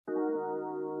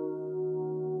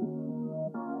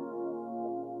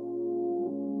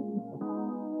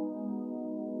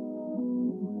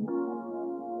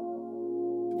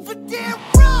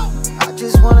Fedarro. I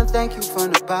just wanna thank you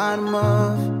from the bottom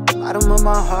of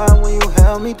my heart when you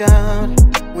held me down.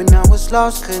 When I was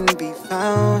lost, couldn't be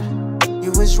found.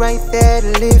 You was right there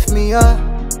to lift me up,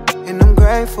 and I'm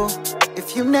grateful.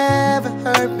 If you never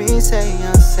heard me say,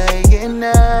 I'll say it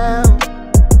now.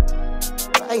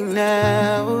 Right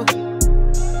now,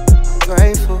 I'm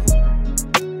grateful.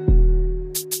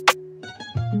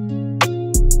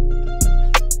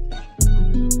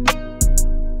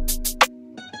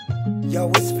 Yo,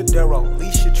 it's Fedarro,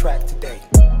 release your track today.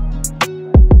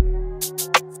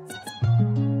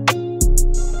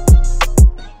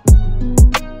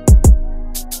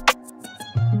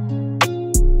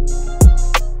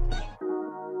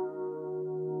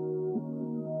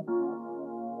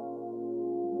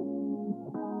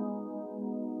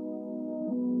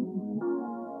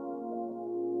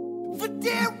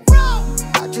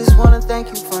 I just wanna thank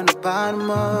you from the bottom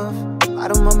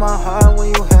of my heart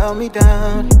when you held me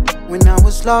down. When I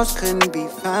was lost, couldn't be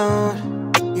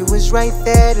found. You was right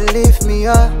there to lift me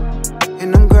up,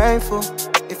 and I'm grateful.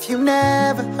 If you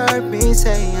never heard me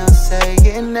say, I'll say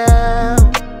it now.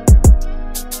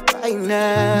 Right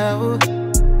now,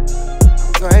 I'm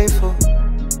grateful.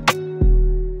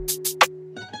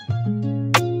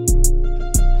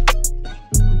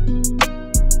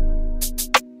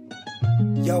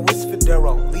 Yo, it's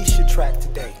Fedarro, release your track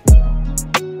today.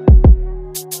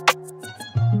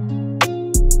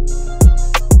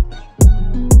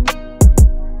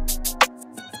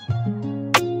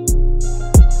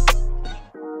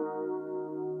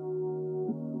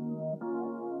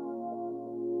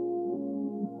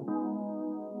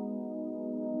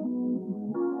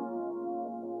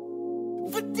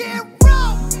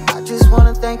 I just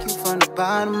wanna thank you from the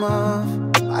bottom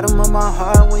of my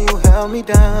heart when you held me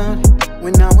down.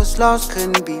 When I was lost,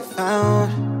 couldn't be found.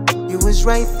 You was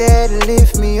right there to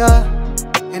lift me up,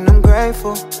 and I'm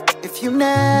grateful. If you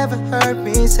never heard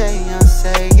me say, I'll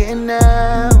say it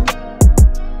now.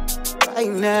 Right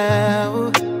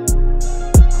now,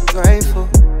 I'm grateful.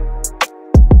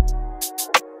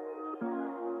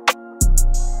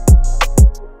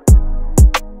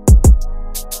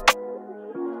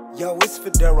 Yo, it's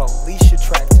Fedarro, release your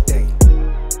track today.